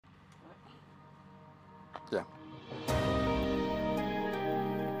Yeah.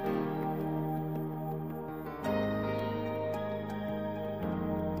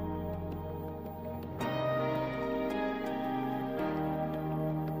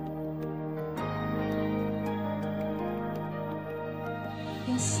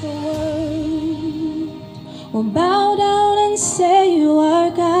 Yes, the world will bow down and say you are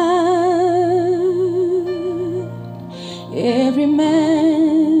God. Every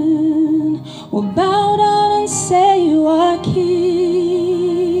man will bow down and say you are King.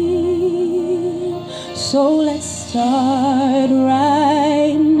 So let's start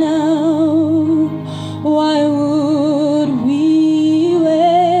right now. Why would we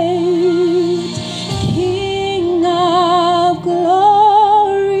wait? King of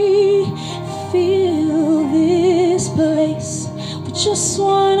glory, fill this place. We just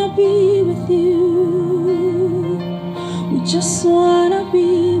wanna be with you. We just wanna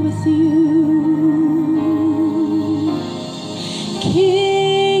be with you.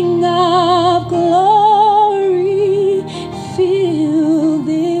 King of glory, fill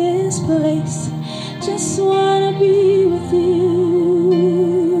this place. Just wanna be with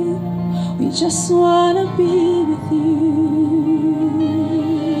you. We just wanna be with you.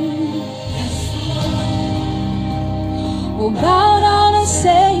 We'll bow down and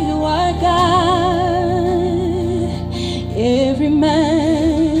say you are God. Every man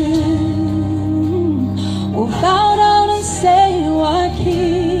will bow down and say you are King.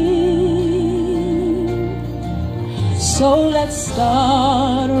 So let's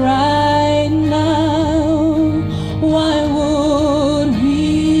start right now. Why would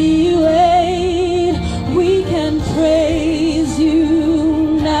we wait? We can praise you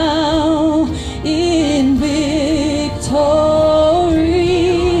now in victory.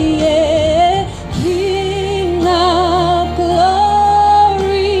 Yeah. King of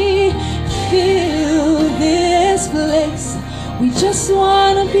glory, fill this place. We just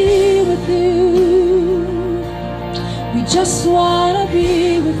wanna be with you. We just wanna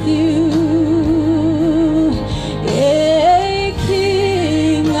be with you. Yeah,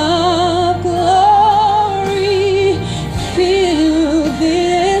 King of glory, fill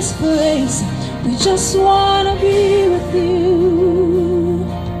this place. We just wanna be with you.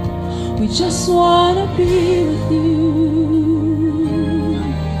 We just wanna be with you.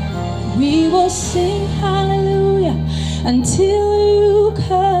 We will sing hallelujah until you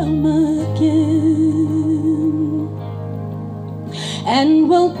come again. And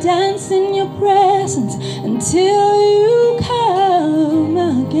we'll dance in your presence until you come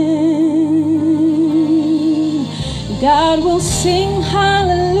again. God will sing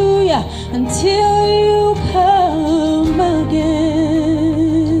hallelujah until you come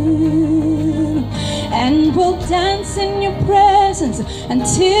again. And we'll dance in your presence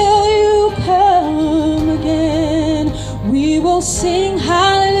until you come again. We will sing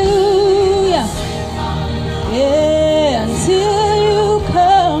hallelujah, yeah, until you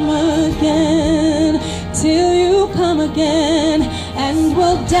come again, till you come again. And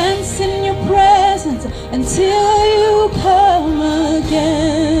we'll dance in your presence until you come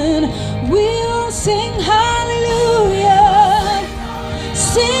again. We will sing hallelujah,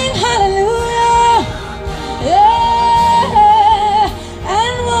 sing hallelujah, yeah,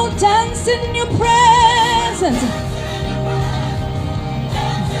 and we'll dance in your presence,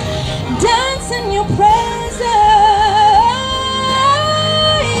 dance in your presence,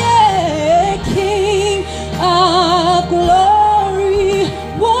 yeah. King of glory,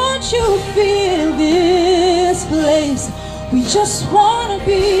 won't you fill this place? We just wanna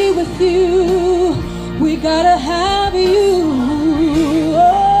be with you. We gotta have you.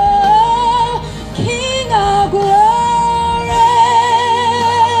 Oh, King of glory,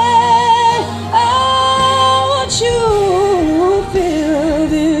 oh, won't you fill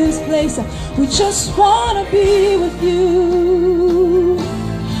this place? We just wanna be with you.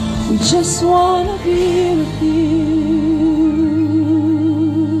 We just wanna be with you.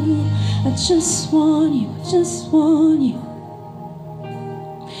 I just want you, just want you.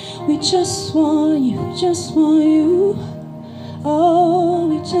 We just want you, just want you. Oh,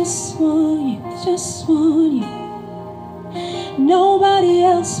 we just want you, just want you. Nobody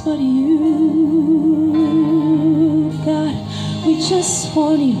else but you, God. We just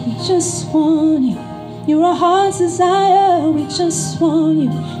want you, we just want you. You're our heart's desire. We just want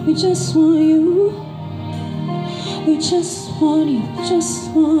you, we just want you. We just want you,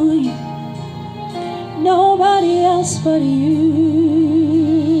 just want you. Nobody else but you.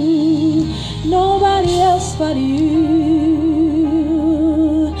 Nobody else but you.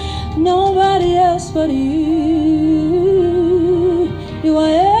 Nobody else but you. You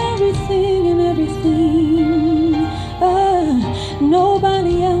are everything and everything.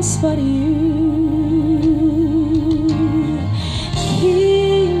 nobody else but you.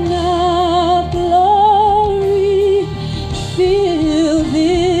 King of glory, fill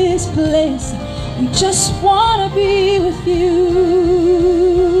this place. We just wanna be with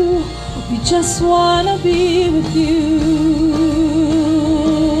you. We just wanna be with you.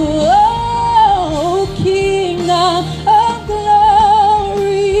 Oh, King of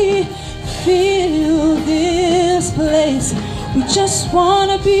glory, fill this place. We just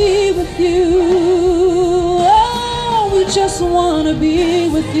wanna be with you. Oh, we just wanna be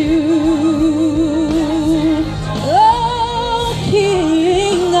with you. Oh,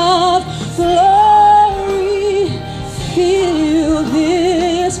 King of glory, fill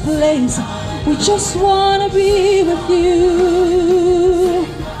this place. We just wanna be with you.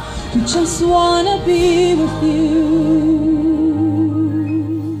 We just wanna be with you.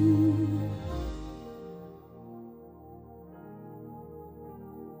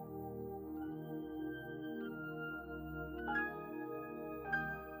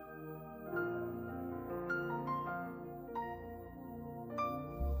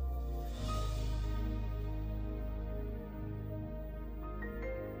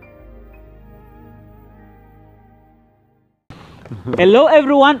 Hello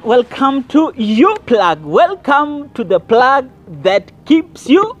everyone, welcome to You Plug. Welcome to the plug that keeps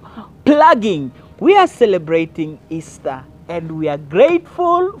you plugging. We are celebrating Easter and we are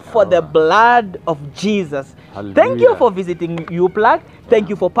grateful for the blood of Jesus. Hallelujah. Thank you for visiting You Plug. Thank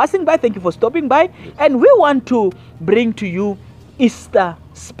you for passing by. Thank you for stopping by. And we want to bring to you Easter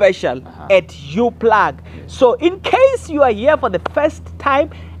special at You Plug. So in case you are here for the first time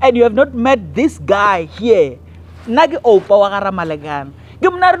and you have not met this guy here, nagi opa wa garamalegan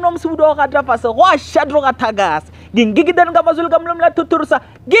gimnari nomsudo ga tafasa wa shadro ga tagas gingigidan ga mazul ga mlumla tutursa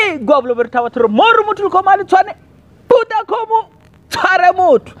gi goblo bertawa tur moru mutul komali twane puta komu tare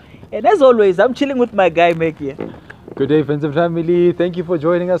mutu. And as always, I'm chilling with my guy Meg here. Good day, friends and family. Thank you for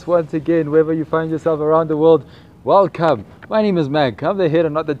joining us once again, wherever you find yourself around the world. Welcome. My name is Meg. I'm the head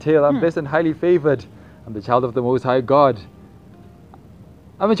and not the tail. I'm blessed and highly favored. I'm the child of the Most High God.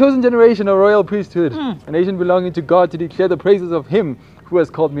 I'm a chosen generation, a royal priesthood, a nation belonging to God to declare the praises of Him who has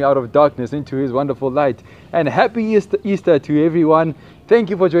called me out of darkness into His wonderful light. And happy Easter to everyone.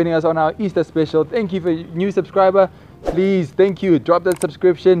 Thank you for joining us on our Easter special. Thank you for a new subscriber. Please, thank you. Drop that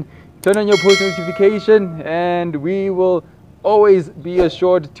subscription, turn on your post notification, and we will always be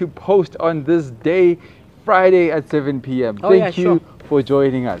assured to post on this day, Friday at 7 p.m. Thank you for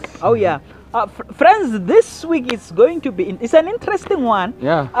joining us. Oh yeah. Friends, this week is going to be, it's an interesting one.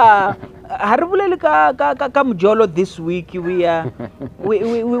 Yeah. This week we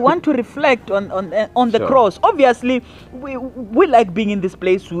want to reflect on the cross. Obviously, we like being in this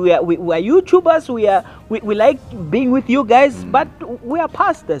place. We are YouTubers. We like being with you guys, but we are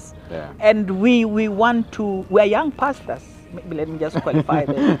pastors, and we are young pastors. Maybe let me just qualify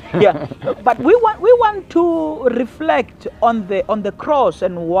that. Yeah, but we want to reflect on the cross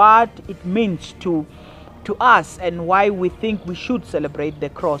and what it means to us and why we think we should celebrate the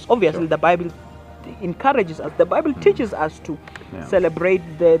cross. Obviously, the Bible encourages us. The Bible teaches us to celebrate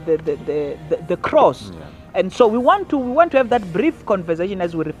the cross. And so we want to have that brief conversation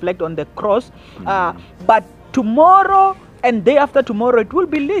as we reflect on the cross. But tomorrow and day after tomorrow, it will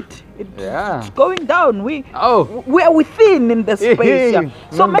be lit. It's going down. We are within in the space.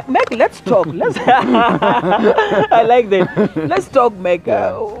 So Meg, let's talk. I like that. Let's talk, Meg.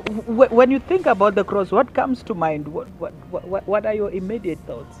 When you think about the cross, what comes to mind? What are your immediate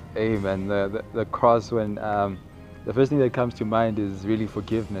thoughts? Amen. The cross, when the first thing that comes to mind is really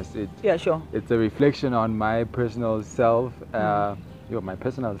forgiveness. It's a reflection on my personal self. My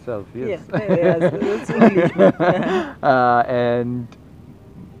personal self, yes. That's English. And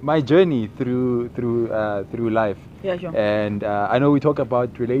my journey through life. And I know we talk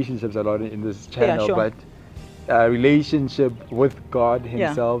about relationships a lot in this channel, but relationship with God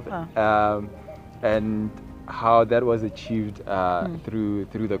Himself, and how that was achieved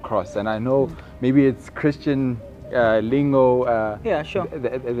through the cross. And I know maybe it's Christian lingo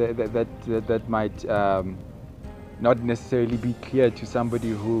that might not necessarily be clear to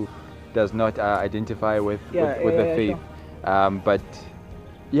somebody who does not identify with the faith. But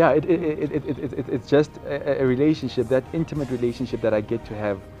it's just a relationship, that intimate relationship that I get to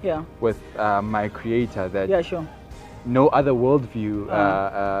have with my Creator, that no other worldview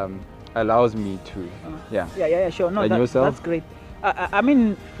allows me to. No, that's great. I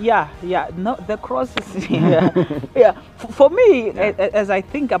mean, no, the cross is, For me, as I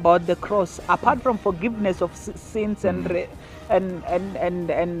think about the cross, apart from forgiveness of sins and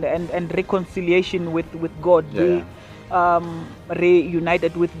reconciliation with God,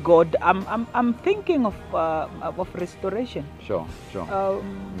 reunited with God, I'm thinking of restoration. Sure.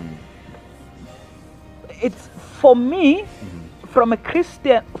 It's for me, from my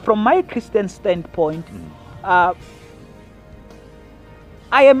Christian standpoint, I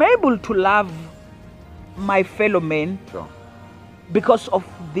am able to love my fellow men Sure. because of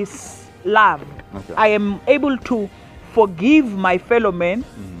this love. Okay. I am able to forgive my fellow men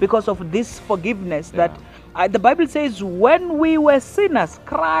because of this forgiveness. Yeah. That the Bible says, when we were sinners,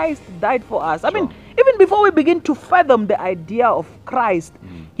 Christ died for us. I Sure. mean, even before we begin to fathom the idea of Christ,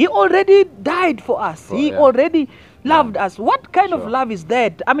 He already died for us. He yeah. already loved us. What kind of Sure. love is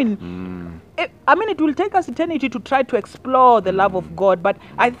that? I mean, it will take us eternity to try to explore the love of God. But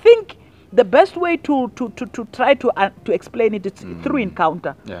I think the best way to try to explain it is through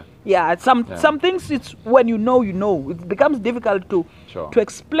encounter. Yeah. Yeah. Some things, it's when you know. It becomes difficult to Sure.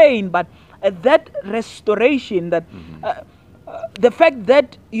 explain. But that restoration, that the fact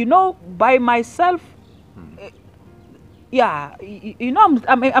that by myself.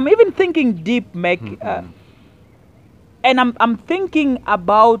 I'm even thinking deep, Mac. And I'm thinking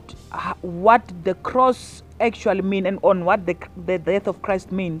about what the cross actually mean, and on what the death of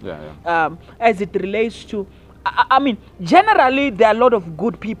Christ means, as it relates to. I mean, generally there are a lot of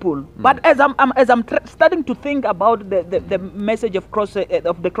good people, but as I'm starting to think about the message of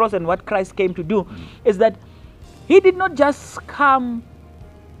the cross and what Christ came to do, is that He did not just come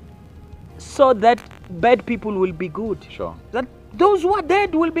so that bad people will be good. Sure. That those who are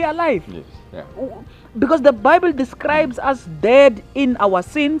dead will be alive. Yes. Yeah. Because the Bible describes us dead in our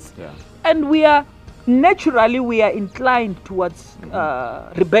sins, Yeah. and we are inclined towards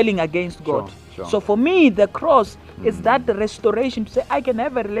rebelling against God. Sure. So for me, the cross is that restoration to say I can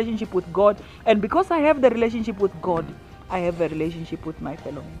have a relationship with God, and because I have the relationship with God, I have a relationship with my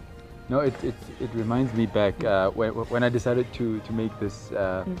fellow man. No, it reminds me back when I decided to make this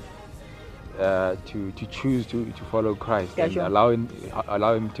to choose to follow Christ and sure. allow him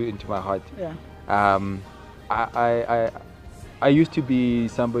into my heart. Yeah. I used to be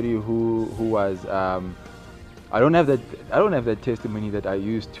somebody who was I don't have that testimony that I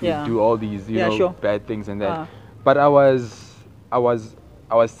used to do all these sure. bad things and that, but I was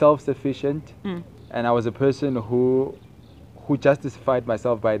self-sufficient, and I was a person who justified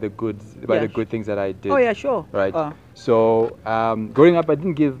myself by the good things that I did. Oh yeah, sure. Right. So growing up, I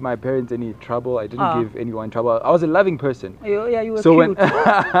didn't give my parents any trouble. I didn't give anyone trouble. I was a loving person. You were so cute.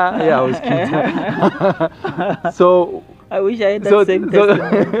 Yeah, I was cute. So I wish I had that same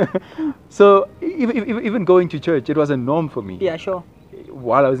testimony. So even going to church, it was a norm for me. Yeah, sure.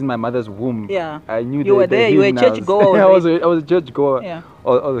 While I was in my mother's womb, I knew you were there. You were a church goer. I was a church goer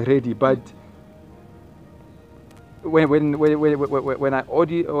already, but. When I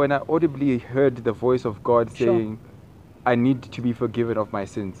audibly heard the voice of God saying, I need to be forgiven of my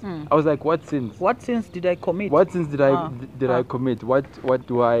sins, I was like, what sins? What sins did I commit? What sins did I commit? What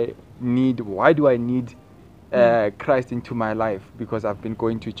do I need? Why do I need Christ into my life? Because I've been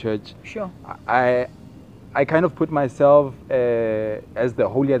going to church. Sure. I kind of put myself as the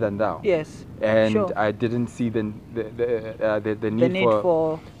holier than thou. Yes. And sure. I didn't see the need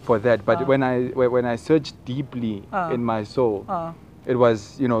for that. But when I searched deeply in my soul, it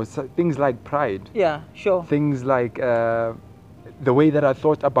was things like pride. Yeah, sure. Things like the way that I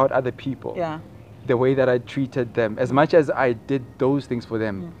thought about other people. Yeah. The way that I treated them. As much as I did those things for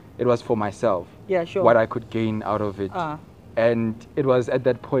them, it was for myself. Yeah, sure. What I could gain out of it. And it was at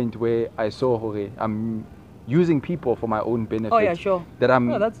that point where I saw I'm using people for my own benefit. Oh yeah, sure. That I'm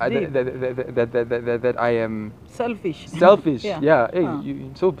that's deep. that I am selfish. Selfish. Yeah. Hey,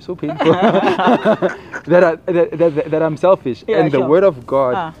 so painful. that I'm selfish. Yeah, and the sure. Word of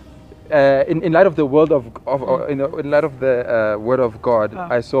God. In light of the world in light of the Word of God,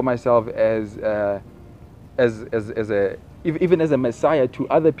 I saw myself as a even as a Messiah to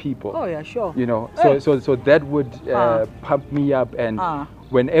other people. Oh yeah, sure. So that would pump me up, and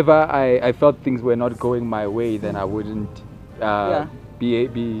whenever I felt things were not going my way, then I wouldn't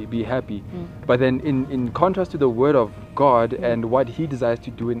be happy. But then in contrast to the Word of God and what He desires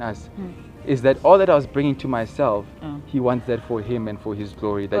to do in us, is that all that I was bringing to myself, He wants that for Him and for His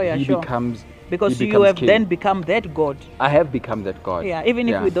glory, that He becomes. Because you have king. Then become that God. I have become that God. Yeah, even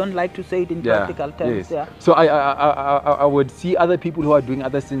if we don't like to say it in practical terms. Yes. Yeah. So I would see other people who are doing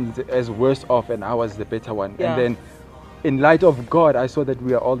other sins as worse off, and I was the better one. Yeah. And then, in light of God, I saw that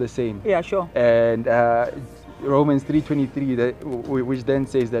we are all the same. Yeah, sure. And Romans 3:23, which then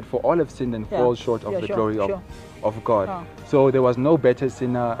says that for all have sinned and fall short of the glory of God. So there was no better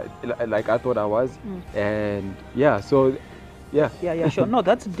sinner like I thought I was. And so Yeah. Yeah, sure. No,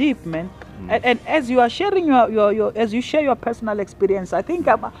 that's deep, man. And as you are sharing your as you share your personal experience, I think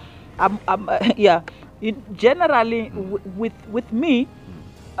I'm yeah. Generally, with me,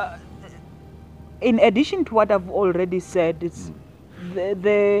 in addition to what I've already said, it's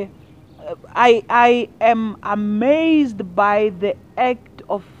I am amazed by the act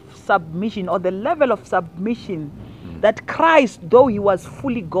of submission, or the level of submission that Christ, though he was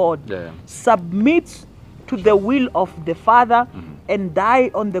fully God, submits to the will of the Father and die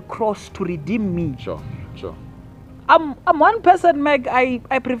on the cross to redeem me. Sure. I'm one person, Meg. I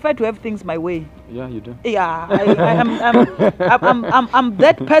prefer to have things my way. Yeah, you do. Yeah, I'm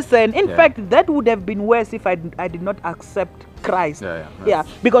that person. In fact, that would have been worse if I did not accept Christ. Yeah.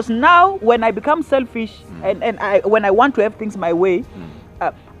 Because now when I become selfish and when I want to have things my way,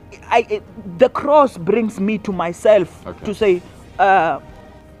 the cross brings me to myself to say,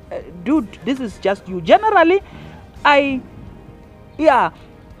 dude, this is just you. Generally, I'm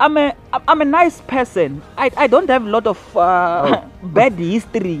a nice person. I don't have a lot of bad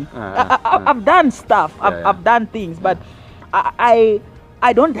history. I've done stuff. I've done things, but I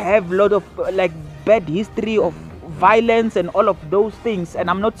don't have a lot of like bad history of violence and all of those things. And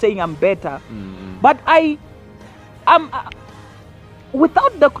I'm not saying I'm better, but I'm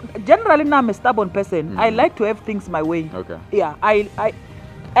without the generally now I'm a stubborn person. I like to have things my way. Okay. Yeah.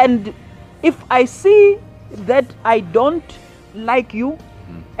 And if I see that I don't like you,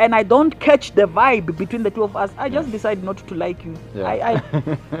 and I don't catch the vibe between the two of us, I just decide not to like you.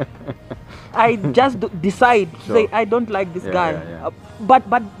 I just decide to say I don't like this guy. But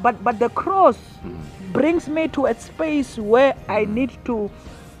the cross brings me to a space where I need to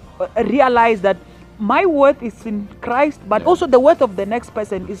realize that my worth is in Christ, but also the worth of the next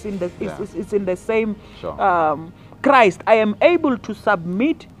person is in the same Christ. I am able to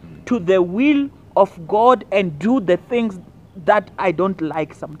submit to the will of God and do the things that I don't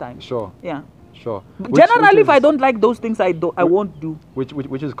like sometimes. Sure. Yeah. Sure. Generally, if I don't like those things, I won't do.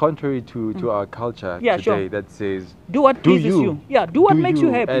 Which is contrary to our culture today, that says do what pleases you. Yeah, do what makes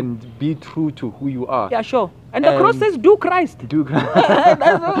you happy. And be true to who you are. Yeah, sure. And the cross says do Christ. Do Christ.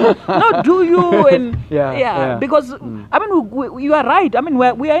 Not do you. And because I mean, you are right. I mean,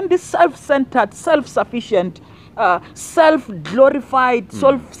 we are in this self-centered, self-sufficient, self-glorified,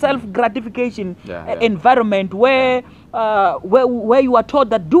 self-gratification environment where you are taught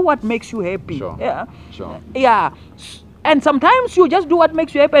that do what makes you happy. Yeah. And sometimes you just do what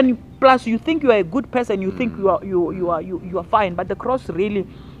makes you happy, and plus you think you are a good person, you think you are fine. But the cross really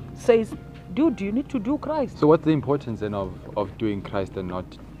says, dude, you need to do Christ. So what's the importance then of doing Christ and not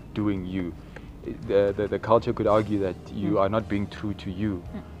doing you? The culture could argue that you are not being true to you.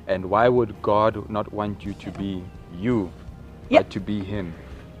 And why would God not want you to be you, but to be Him?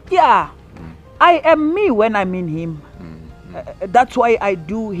 Yeah. I am me when I'm in Him. That's why I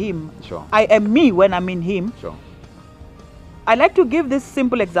do Him. Sure. I am me when I'm in Him. Sure. I like to give this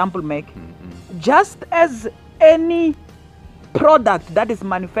simple example, Meg. Just as any product that is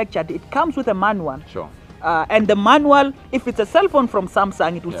manufactured, it comes with a manual. Sure. And the manual, if it's a cell phone from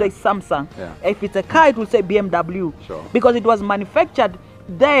Samsung, it will say Samsung. If it's a car, it will say BMW. Sure. Because it was manufactured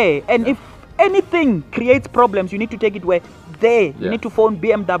there. And if anything creates problems, you need to take it where there. You need to phone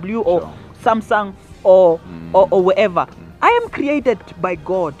BMW or Samsung or wherever. I am created by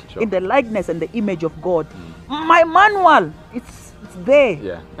God in the likeness and the image of God. My manual, it's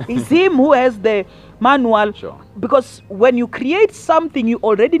there. It's Him who has the manual. Because when you create something, you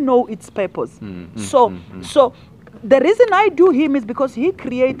already know its purpose. So the reason I do Him is because He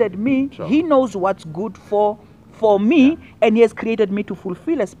created me. He knows what's good for me, and He has created me to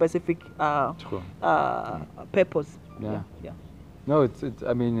fulfill a specific purpose. No,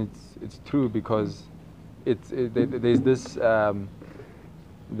 it's true, because there's this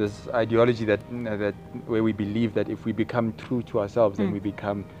ideology that where we believe that if we become true to ourselves, then we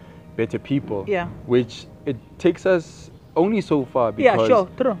become better people. Which it takes us only so far, because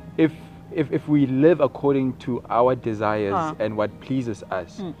true. If we live according to our desires and what pleases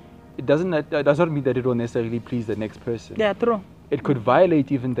us, it does not mean that it will necessarily please the next person. True. It could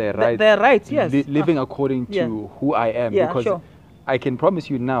violate even their rights. Their rights, yes. Living according to who I am. Because I can promise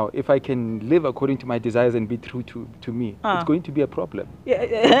you now, if I can live according to my desires and be true to me, it's going to be a problem.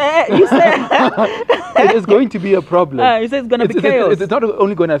 You say it is going to be a problem. You say it's going to be chaos. It's not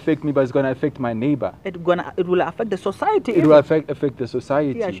only going to affect me, but it's going to affect my neighbor. It will affect the society. It will affect the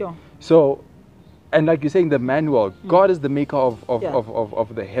society. Yeah, sure. So, and like you're saying, the manual, God is the maker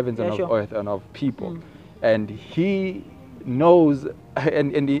of the heavens and of earth and of people. And He knows,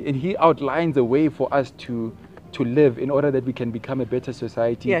 and He outlines a way for us to to live in order that we can become a better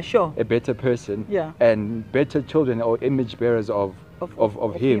society, Yeah, sure. a better person, Yeah. and better children or image bearers of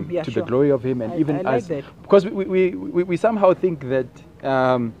him, yeah, to sure. the glory of him, and I even like us. that. Because we somehow think that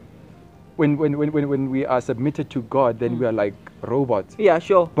when we are submitted to God, then we are like robots. Yeah,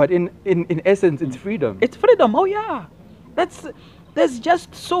 sure. But in essence, it's freedom. It's freedom. Oh yeah, there's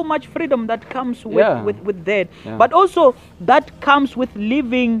just so much freedom that comes with Yeah. with that. Yeah. But also that comes with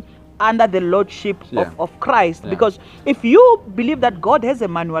living under the lordship Yeah. of Christ. Yeah. Because if you believe that God has a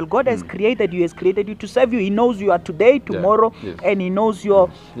manual, God has created you to serve you. He knows you are today, tomorrow, Yes. and He knows you're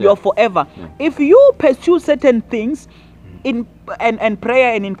Yeah. forever. Yeah. If you pursue certain things in and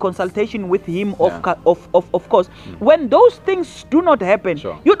prayer and in consultation with Him, Yeah. of course, when those things do not happen,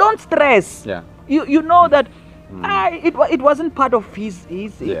 Sure. you don't stress. Yeah. You know that it wasn't part of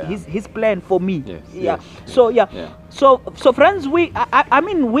Yeah. his plan for me. Yes, Yeah. yes, So yeah. yeah. So friends, I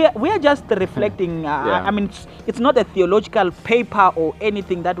mean we are just reflecting. Yeah. I mean it's not a theological paper or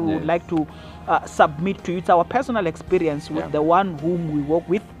anything that we would Yes. like to submit to you. It's our personal experience with Yeah. the one whom we walk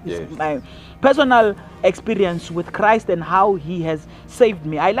with. It's Yes. my personal experience with Christ and how He has saved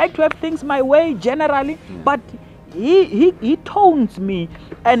me. I like to have things my way generally, but he tones me,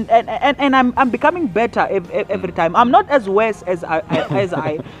 and I'm becoming better every time. I'm not as worse as I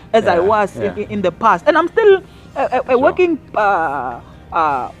Yeah, was yeah. in the past, and I'm still a working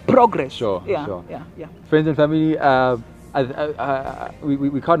progress. Sure, Yeah, sure. yeah. Friends and family,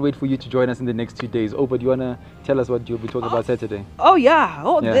 we can't wait for you to join us in the next 2 days. Oh, but you want to tell us what you'll be talking about Saturday? Oh yeah.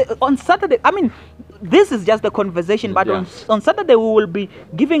 Oh, Yeah. on Saturday. I mean, this is just a conversation, but Yeah. on Saturday we will be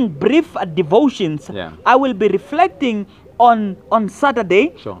giving brief devotions. Yeah. I will be reflecting on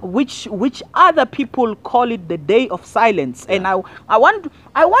Saturday, Sure. which other people call it the day of silence, and Yeah. I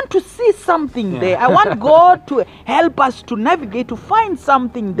want to see something Yeah. there. I want God to help us to navigate, to find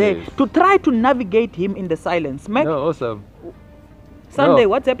something there, Yes. to try to navigate Him in the silence. Meg, No, awesome. Sunday, no.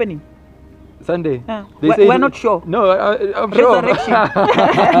 what's happening? Sunday. Yeah. They We're- say we're not sure. No, I'm sure.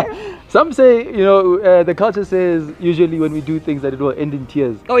 Resurrection. Some say, the culture says usually when we do things that it will end in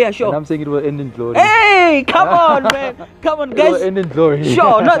tears. Oh yeah, sure. And I'm saying it will end in glory. Hey, come on, man. Come on, It will guys. end in glory.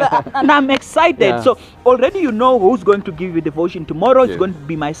 Sure. No, and I'm excited. Yeah. So already you know who's going to give you devotion tomorrow. It's Yes. going to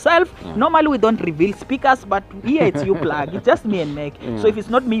be myself. Yeah. Normally we don't reveal speakers, but here it's you plug. It's just me and Meg. So if it's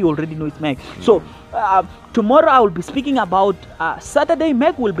not me, you already know it's Meg. So tomorrow I will be speaking about Saturday.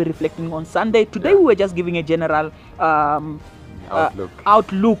 Meg will be reflecting on Sunday. Today Yeah. we were just giving a general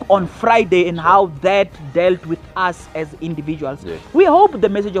outlook on Friday and how that dealt with us as individuals. Yes. We hope the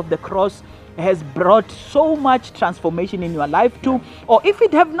message of the cross has brought so much transformation in your life too. Or if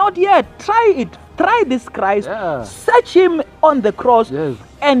it have not yet, try it. Try this Christ. Yeah. Search Him on the cross, Yes.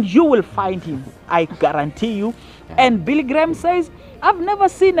 and you will find Him. I guarantee you. And Billy Graham says, I've never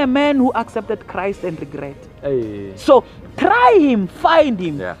seen a man who accepted Christ and regret. Hey. So try Him, find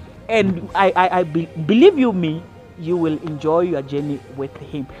Him, Yeah. and believe you me, you will enjoy your journey with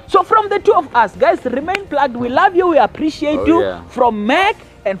Him. So from the two of us, guys, remain plugged. We love you. We appreciate Oh, you. yeah. From Mac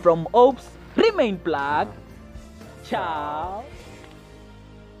and from Opes, remain plugged. Ciao.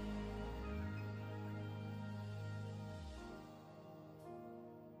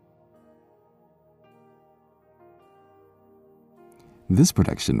 This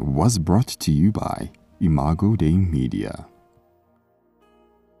production was brought to you by Imago Dei Media.